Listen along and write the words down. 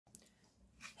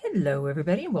Hello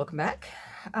everybody and welcome back.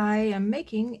 I am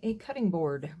making a cutting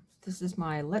board. This is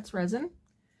my Let's Resin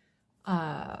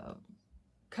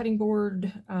cutting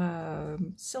board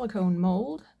silicone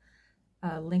mold.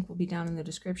 Link will be down in the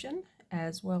description,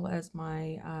 as well as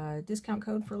my discount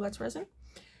code for Let's Resin.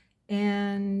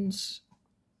 And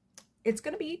it's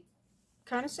going to be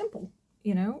kind of simple,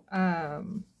 you know,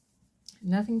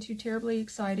 nothing too terribly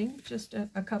exciting, just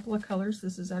a couple of colors.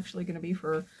 This is actually going to be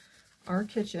for our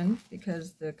kitchen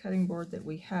because the cutting board that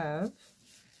we have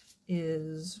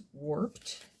is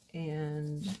warped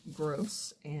and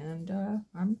gross, and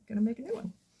I'm gonna make a new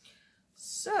one.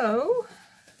 So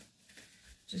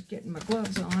just getting my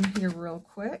gloves on here real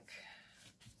quick.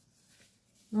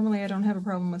 Normally I don't have a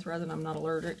problem with resin. I'm not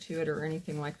allergic to it or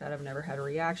anything like that. I've never had a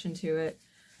reaction to it,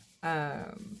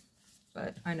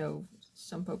 but I know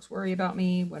some folks worry about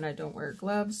me when I don't wear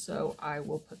gloves, so I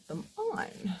will put them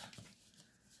on.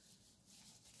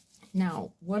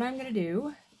 Now, what I'm going to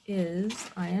do is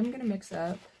I am going to mix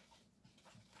up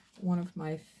one of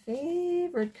my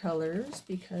favorite colors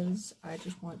because I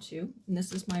just want to. And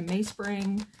this is my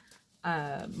Mayspring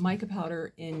mica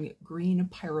powder in green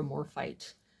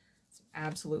pyromorphite. It's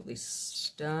absolutely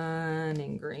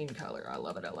stunning green color. I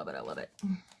love it, I love it, I love it.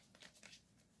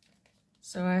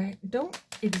 So I don't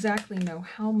exactly know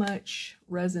how much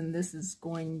resin this is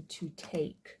going to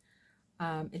take.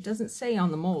 It doesn't say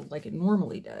on the mold like it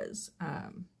normally does.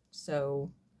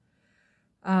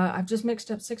 I've just mixed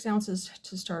up 6 ounces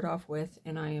to start off with,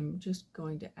 and I am just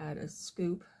going to add a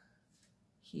scoop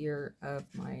here of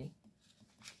my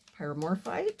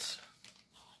pyromorphite.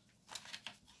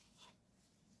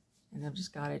 And I've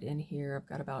just got it in here. I've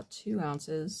got about 2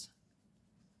 ounces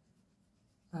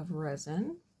of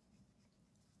resin.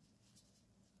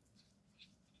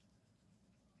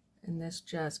 And this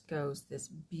just goes this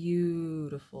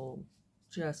beautiful,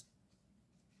 just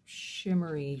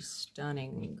shimmery,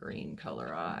 stunning green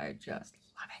color. I just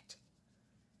love it.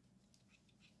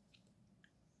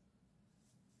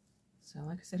 So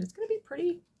like I said, it's going to be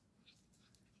pretty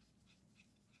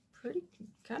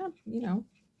kind of, you know,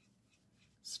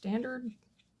 standard,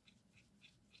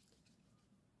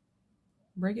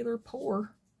 regular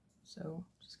pour. So I'm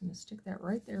just going to stick that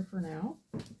right there for now.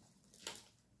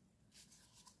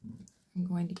 I'm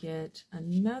going to get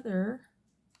another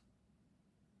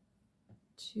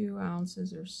 2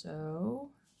 ounces or so.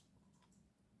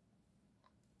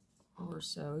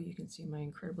 You can see my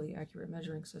incredibly accurate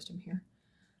measuring system here.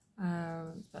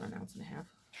 It's about 1.5 ounces.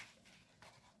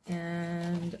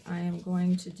 And I am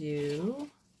going to do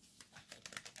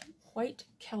white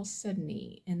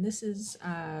chalcedony, and this is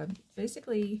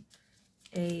basically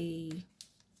an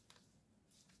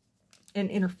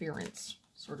interference.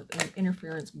 Sort of an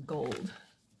interference gold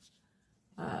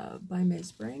by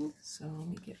Mayspring. So let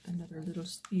me get another little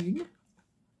spoon.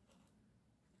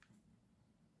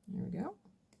 There we go.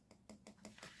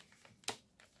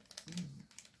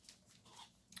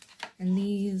 And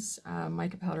these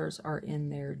mica powders are in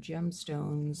their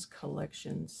Gemstones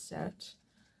collection set.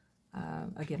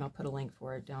 Again, I'll put a link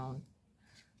for it down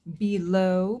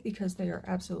below because they are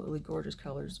absolutely gorgeous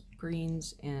colors.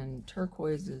 Greens and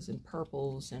turquoises and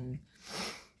purples, and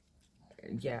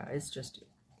yeah, it's just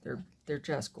they're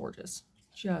just gorgeous,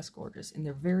 and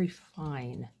they're very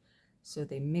fine, so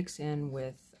they mix in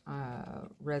with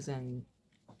resin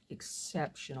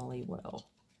exceptionally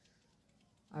well.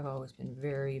 I've always been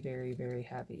very, very, very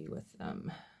happy with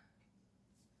them.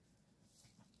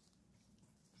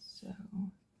 So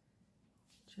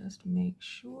just make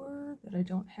sure that I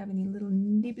don't have any little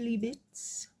nibbly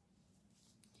bits.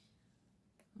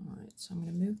 All right, so I'm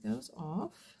going to move those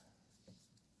off.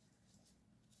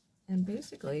 And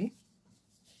basically,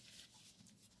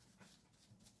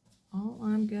 all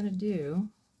I'm going to do,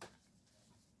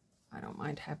 I don't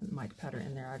mind having mica powder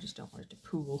in there, I just don't want it to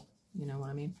pool, you know what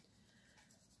I mean?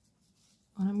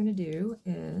 What I'm going to do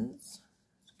is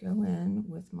go in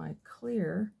with my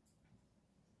clear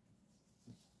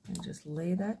and just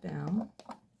lay that down.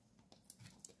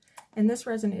 And this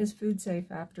resin is food safe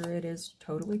after it is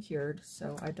totally cured,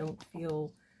 so I don't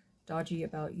feel dodgy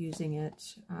about using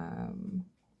it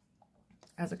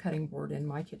as a cutting board in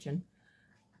my kitchen.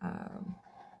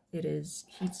 It is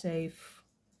heat safe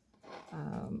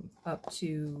up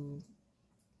to,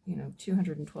 you know,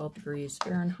 212 degrees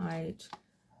Fahrenheit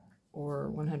or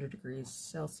 100 degrees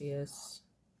Celsius.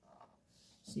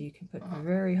 So you can put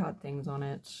very hot things on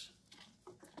it.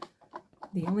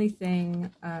 The only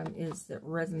thing is that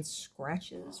resin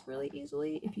scratches really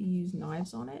easily if you use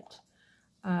knives on it.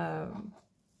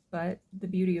 But the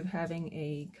beauty of having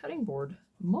a cutting board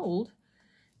mold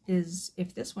is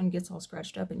if this one gets all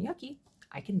scratched up and yucky,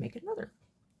 I can make another.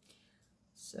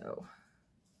 So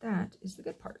that is the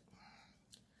good part.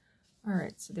 All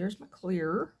right, so there's my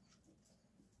clear.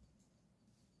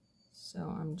 So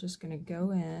I'm just going to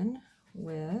go in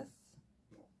with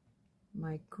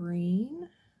my green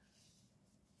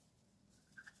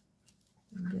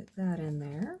and get that in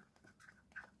there.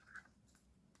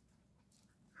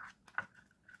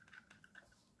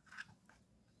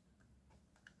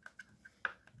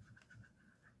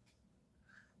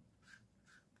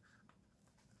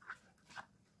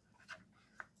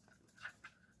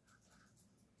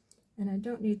 And I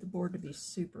don't need the board to be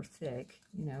super thick,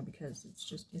 you know, because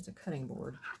it's a cutting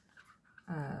board.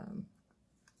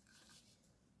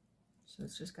 So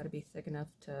it's just got to be thick enough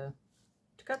to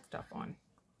cut stuff on,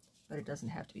 but it doesn't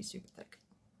have to be super thick.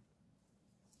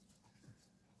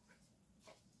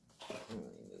 Let me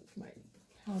move my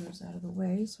powders out of the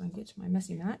way so I can get to my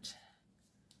messy mat.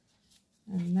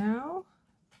 And now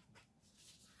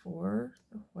for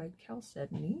the white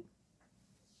chalcedony.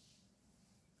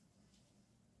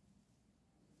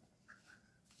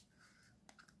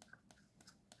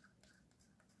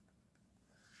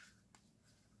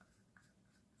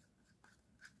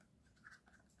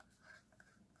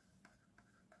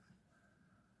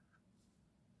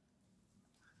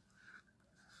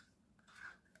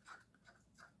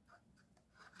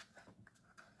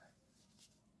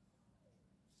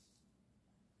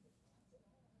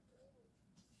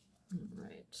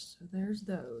 Alright, so there's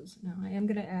those. Now I am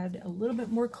going to add a little bit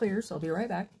more clear, so I'll be right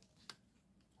back.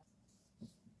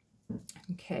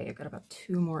 Okay, I've got about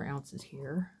 2 more ounces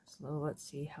here, so let's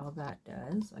see how that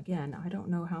does. Again, I don't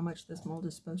know how much this mold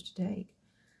is supposed to take.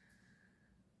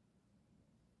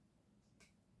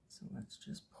 So let's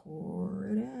just pour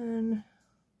it in.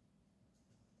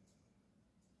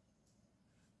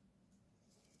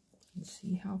 And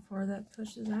see how far that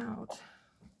pushes out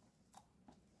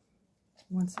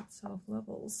once it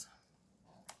self-levels.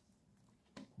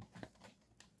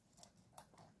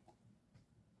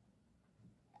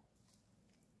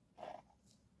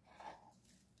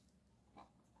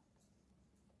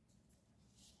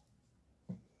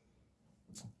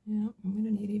 Yeah, I'm going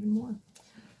to need even more.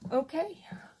 Okay,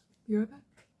 be right back.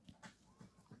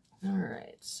 All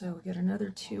right, so we got another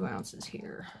 2 ounces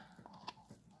here.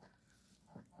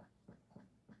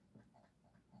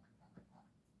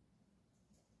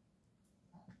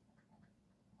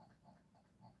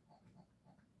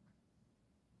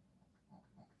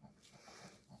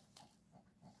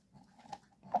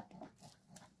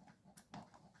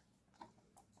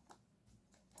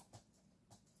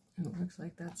 And it looks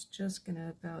like that's just going to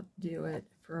about do it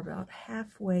for about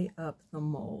halfway up the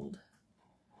mold.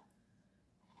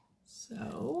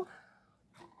 So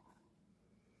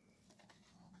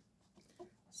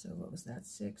what was that?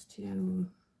 6, 2,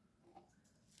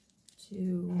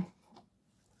 2,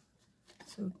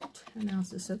 so 10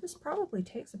 ounces. So this probably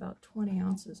takes about 20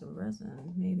 ounces of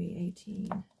resin, maybe 18.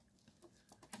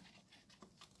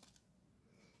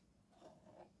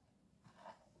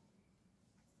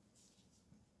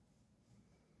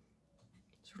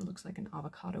 Sort of looks like an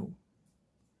avocado.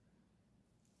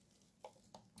 I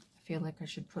feel like I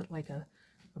should put like a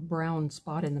brown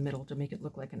spot in the middle to make it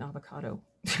look like an avocado.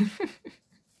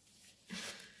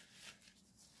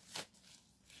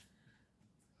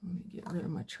 Let me get rid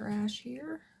of my trash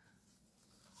here.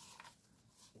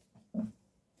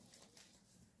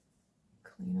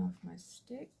 Clean off my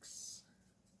sticks.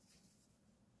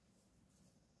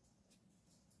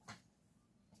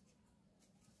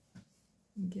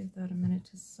 And give that a minute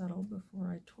to settle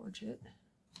before I torch it.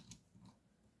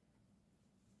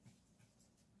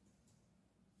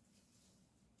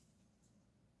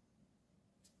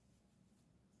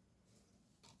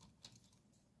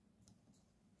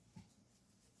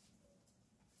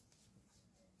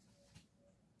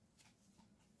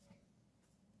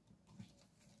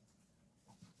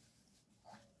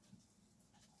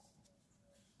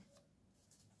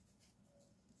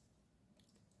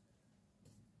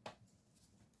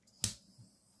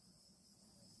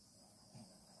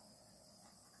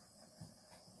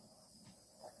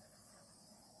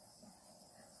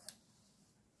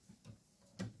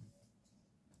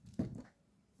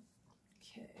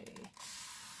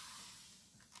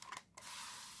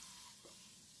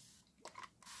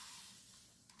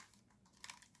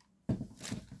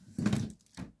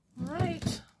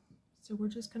 So we're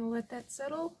just going to let that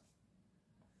settle.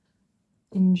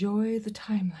 Enjoy the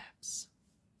time lapse.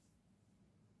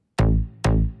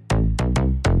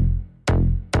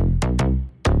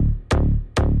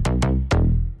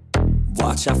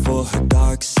 Watch out for her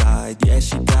dark side. Yeah,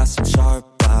 she got some sharp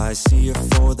eyes. See her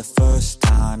for the first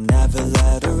time. Never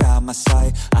let her out my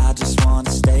sight. I just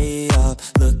wanna stay up.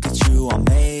 Look at you all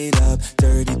made up.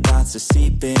 Dirty thoughts are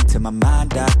seeping to my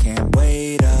mind, I can't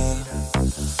wait up.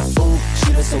 Ooh,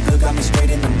 she looks so good, got me straight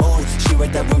in the mood. She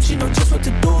read that room, she know just what to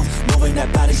do. Moving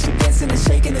that body, she dancing and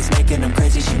shaking, it's making them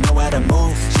crazy, she know how to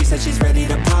move. She said she's ready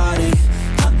to party,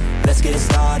 let's get it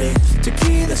started.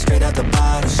 Tequila straight out the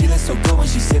bottle, she looks so good when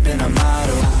she's sipping a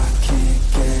model. I can't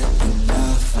get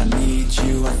enough, I need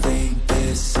you, I think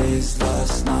this is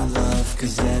lust, not love.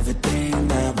 Cause everything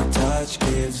that we touch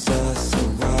gives us a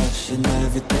rush, and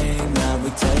everything that we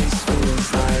taste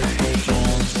feels like a drug.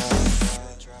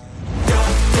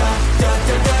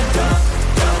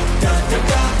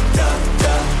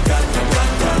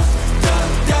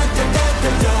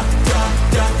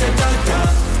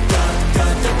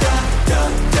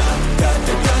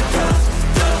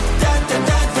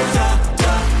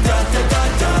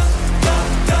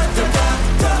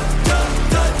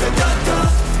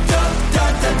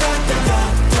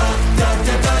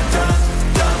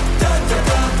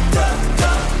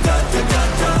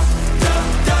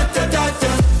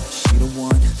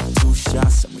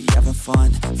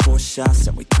 Shots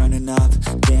and we turning up,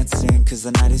 dancing cause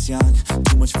the night is young.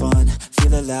 Too much fun,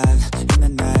 feel alive in the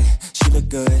night. She look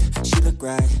good, she look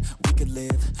right. We could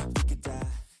live, we could die.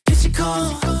 Here she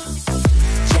come,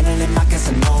 channeling my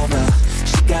Casanova.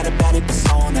 She got a body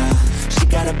persona, she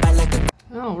got a bite like a...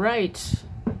 Alright,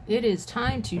 it is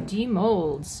time to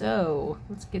demold, so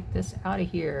let's get this out of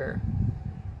here.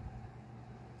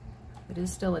 It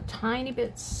is still a tiny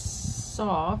bit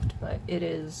soft, but it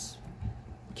is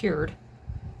cured.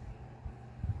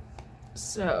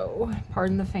 So,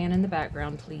 pardon the fan in the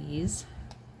background, please.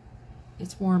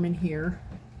 It's warm in here.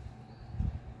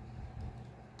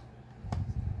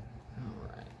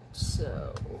 Alright,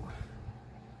 so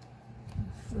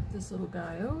flip this little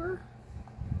guy over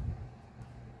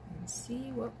and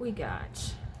see what we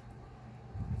got.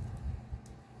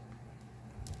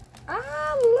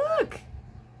 Ah, look!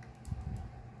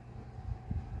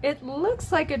 It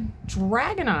looks like a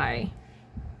dragon eye.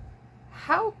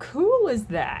 How cool is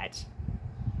that?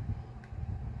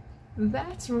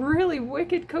 That's really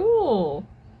wicked cool.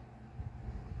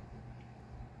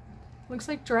 Looks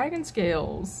like dragon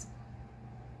scales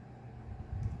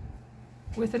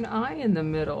with an eye in the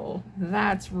middle.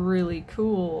 That's really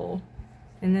cool.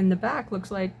 And then the back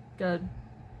looks like a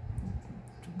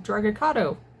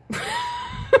Dragoncado.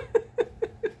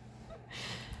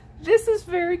 This is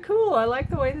very cool. I like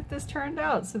the way that this turned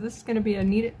out. So this is going to be a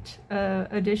neat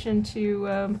addition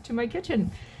to my kitchen.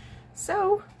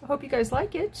 So, I hope you guys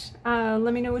like it.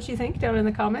 Let me know what you think down in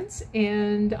the comments,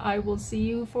 and I will see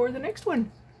you for the next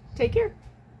one. Take care.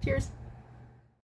 Cheers.